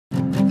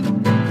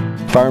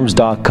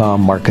Farms.com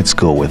Market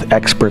School with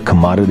expert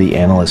commodity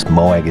analyst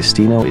Moe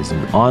Agostino is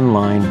an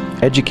online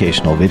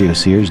educational video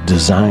series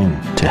designed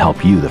to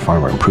help you, the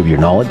farmer, improve your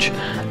knowledge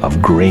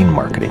of grain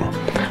marketing.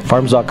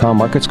 Farms.com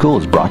Market School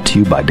is brought to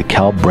you by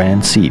DeKalb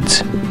Brand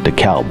Seeds.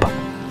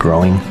 DeKalb,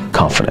 growing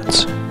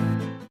confidence.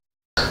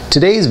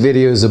 Today's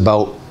video is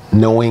about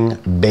knowing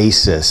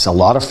basis. A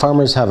lot of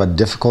farmers have a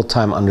difficult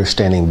time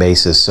understanding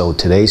basis, so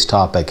today's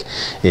topic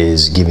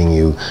is giving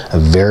you a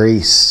very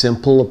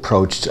simple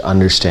approach to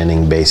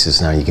understanding basis.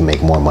 Now you can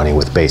make more money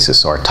with basis.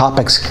 So our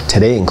topics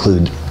today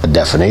include a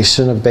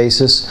definition of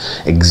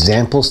basis,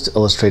 examples to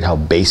illustrate how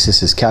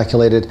basis is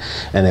calculated,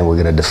 and then we're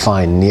going to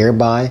define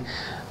nearby,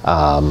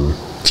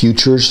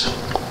 futures.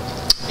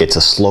 It's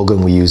a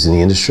slogan we use in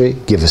the industry,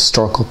 give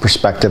historical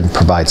perspective, and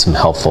provide some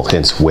helpful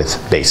hints with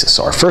basis.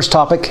 So our first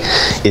topic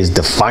is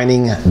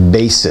defining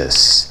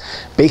basis.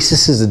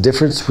 Basis is the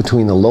difference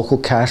between the local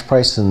cash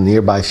price and the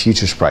nearby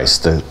futures price,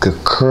 the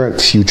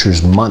current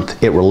futures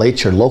month. It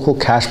relates your local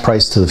cash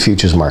price to the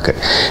futures market.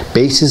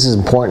 Basis is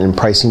important in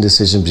pricing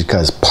decisions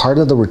because part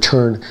of the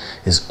return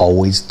is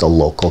always the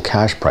local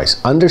cash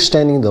price.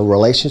 Understanding the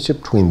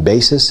relationship between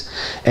basis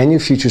and your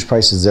futures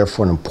price is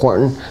therefore an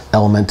important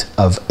element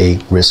of a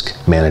risk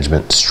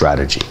management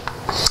strategy.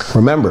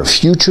 Remember,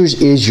 futures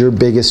is your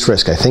biggest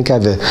risk. I think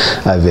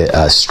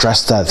I've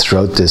stressed that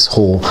throughout this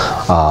whole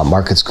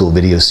Market School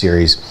video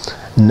series.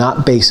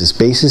 Not basis.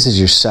 Basis is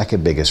your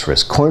second biggest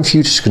risk. Corn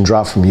futures can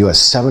drop from US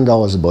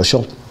 $7 a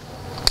bushel,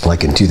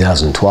 like in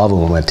 2012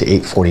 when we went to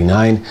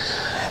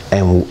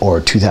 $8.49, or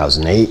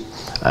 2008.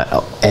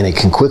 And it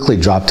can quickly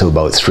drop to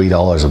about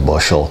 $3 a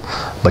bushel,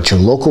 but your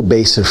local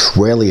basis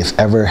rarely, if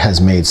ever, has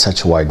made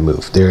such a wide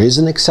move. There is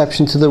an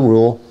exception to the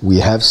rule. We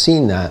have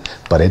seen that,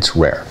 but it's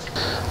rare.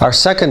 Our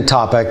second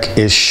topic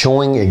is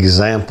showing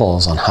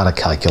examples on how to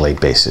calculate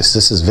basis.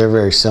 This is very,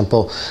 very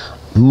simple.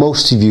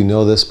 Most of you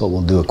know this, but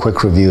we'll do a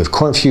quick review. If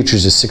corn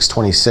futures is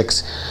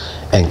 $6.26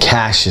 and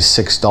cash is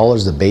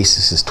 $6, the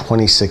basis is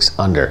 26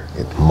 under,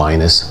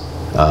 minus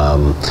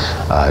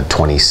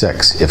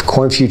 26. If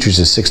corn futures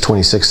is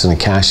 $6.26 and the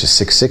cash is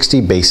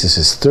 $6.60, basis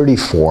is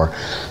 34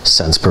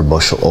 cents per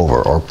bushel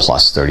over, or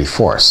plus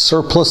 34.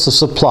 Surplus of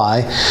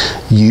supply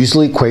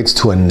usually equates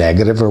to a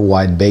negative or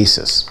wide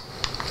basis.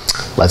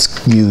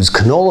 Let's use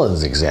canola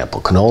as an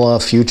example.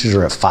 Canola futures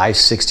are at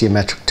 $5.60 a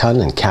metric ton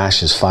and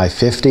cash is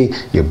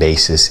 $5.50. Your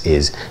basis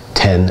is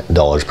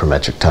 $10 per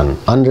metric ton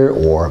under,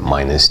 or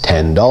minus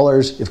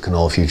 $10. If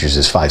canola futures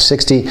is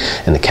 $5.60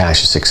 and the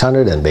cash is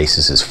 $600 and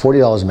basis is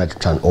 $40 a metric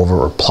ton over,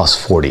 or plus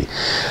 40.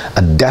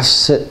 A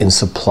deficit in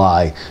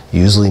supply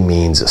usually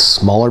means a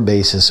smaller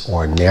basis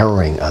or a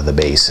narrowing of the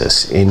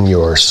basis. In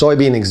your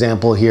soybean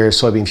example here,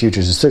 soybean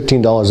futures is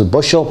 $13 a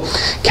bushel,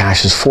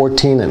 cash is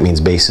 $14. That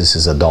means basis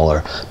is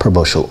 $1 per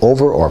bushel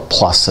over, or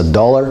plus $1.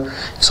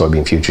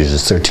 Soybean futures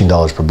is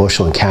 $13 per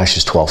bushel and cash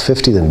is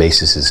 $12.50. Then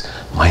basis is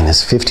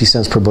minus 50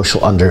 cents per bushel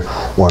under,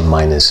 or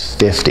minus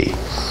 50.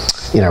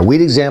 In our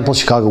wheat example,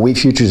 Chicago wheat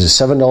futures is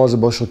 $7 a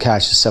bushel,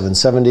 cash is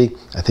 $7.70.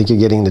 I think you're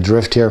getting the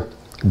drift here.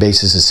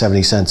 Basis is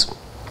 70 cents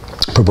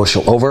per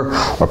bushel over,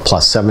 or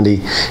plus 70.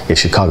 If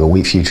Chicago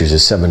wheat futures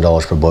is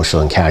 $7 per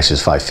bushel and cash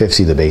is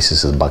 $5.50, the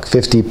basis is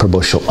 $1.50 per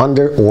bushel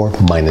under, or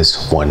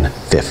minus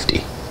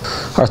 150.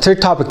 Our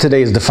third topic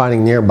today is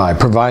defining nearby,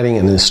 providing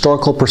an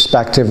historical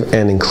perspective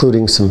and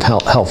including some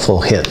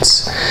helpful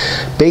hints.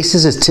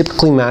 Basis is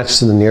typically matched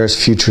to the nearest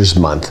futures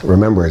month.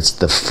 Remember, it's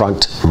the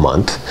front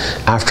month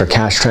after a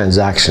cash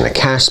transaction. A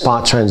cash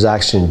spot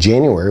transaction in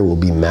January will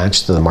be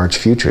matched to the March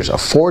futures. A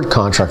forward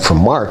contract for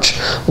March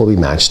will be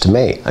matched to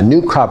May. A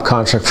new crop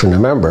contract for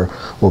November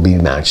will be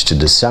matched to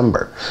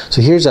December.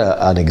 So here's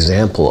an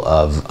example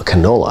of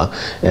canola,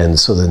 and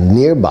so the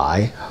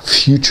nearby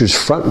futures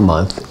front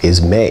month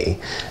is May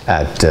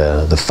at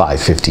the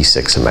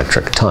 $5.56 a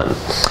metric ton.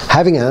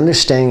 Having an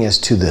understanding as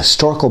to the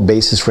historical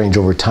basis range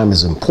over time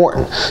is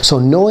important. So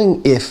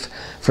knowing if,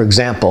 for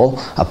example,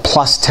 a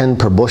plus 10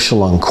 per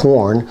bushel on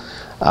corn,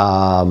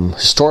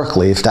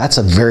 historically, if that's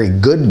a very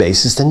good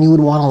basis, then you would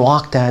want to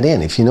lock that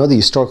in. If you know the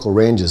historical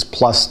range is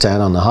plus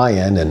 10 on the high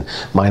end and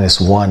minus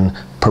 1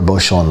 per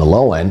bushel on the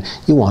low end,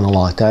 you want to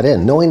lock that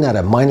in. Knowing that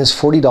a minus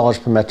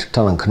 $40 per metric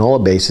ton on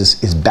canola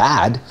basis is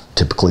bad,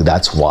 typically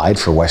that's wide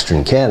for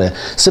Western Canada,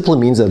 simply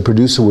means that a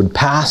producer would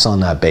pass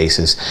on that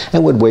basis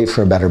and would wait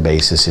for a better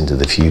basis into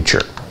the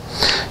future.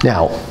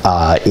 Now,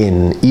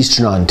 in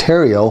Eastern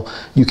Ontario,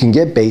 you can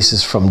get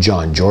basis from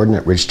John Jordan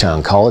at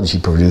Ridgetown College. He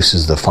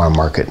produces the Farm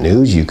Market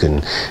News. You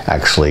can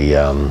actually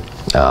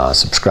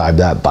subscribe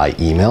that by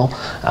email.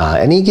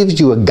 And he gives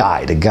you a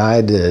guide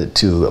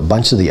to a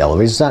bunch of the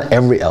elevators. It's not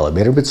every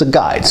elevator, but it's a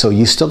guide. So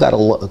you still got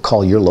to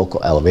call your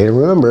local elevator.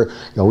 Remember,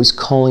 you're always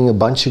calling a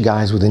bunch of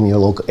guys within your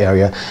local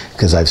area,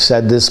 because I've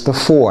said this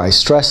before, I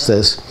stress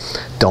this,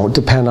 don't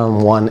depend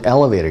on one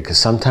elevator, because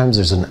sometimes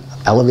there's an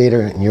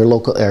elevator in your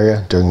local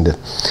area during the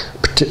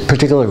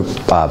particular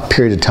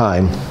period of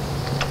time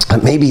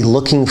maybe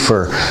looking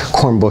for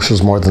corn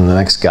bushels more than the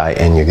next guy,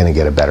 and you're going to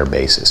get a better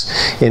basis.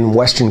 In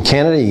Western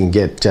Canada, you can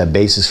get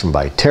basis from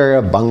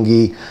Viterra,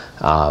 Bunge,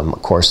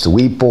 of course the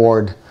Wheat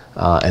Board,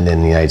 and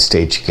in the United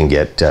States, you can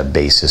get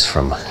basis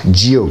from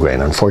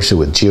GeoGrain.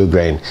 Unfortunately, with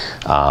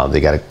GeoGrain, they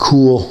got a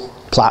cool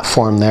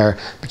platform there,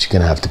 but you're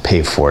going to have to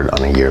pay for it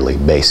on a yearly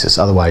basis.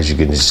 Otherwise, you're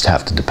going to just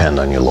have to depend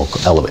on your local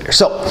elevator.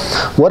 So,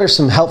 what are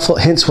some helpful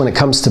hints when it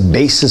comes to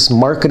basis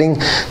marketing?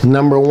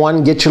 Number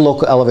one, get your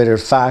local elevator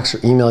to fax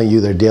or email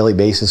you their daily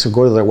basis, or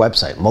go to their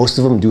website. Most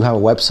of them do have a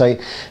website,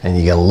 and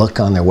you got to look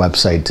on their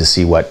website to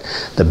see what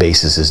the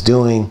basis is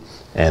doing.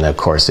 And of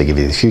course, they give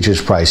you the futures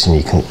price and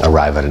you can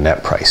arrive at a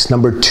net price. Tip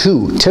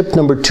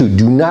number two,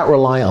 do not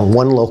rely on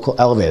one local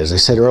elevator. As I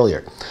said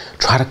earlier,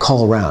 try to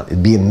call around.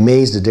 You'd be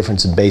amazed the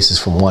difference in basis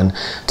from one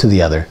to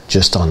the other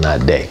just on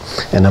that day.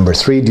 And number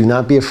three, do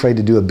not be afraid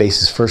to do a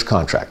basis first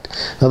contract.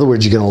 In other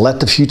words, you're going to let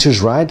the futures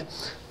ride.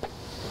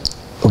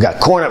 We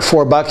got corn at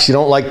 $4, you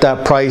don't like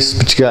that price,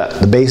 but you got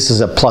the basis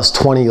at plus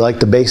 20, you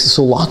like the basis,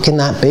 so lock in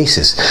that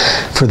basis.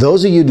 For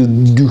those of you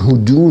who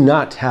do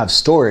not have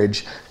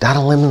storage, that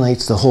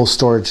eliminates the whole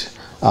storage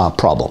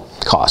problem,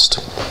 cost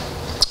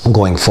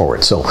going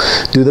forward. So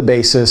do the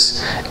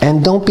basis,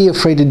 and don't be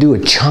afraid to do a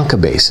chunk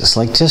of basis.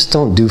 Like, just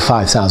don't do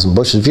 5,000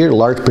 bushels. If you're a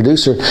large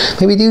producer,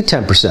 maybe do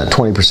 10%,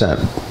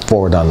 20%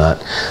 forward on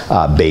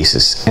that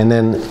basis, and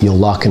then you'll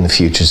lock in the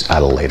futures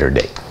at a later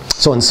date.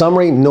 So in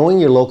summary, knowing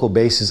your local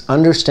basis,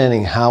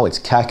 understanding how it's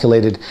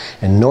calculated,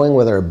 and knowing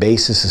whether a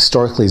basis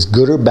historically is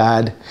good or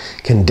bad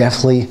can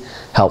definitely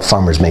help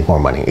farmers make more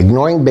money.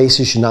 Ignoring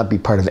basis should not be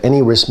part of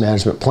any risk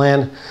management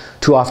plan.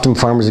 Too often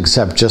farmers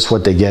accept just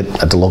what they get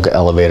at the local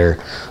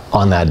elevator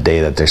on that day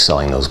that they're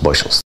selling those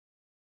bushels.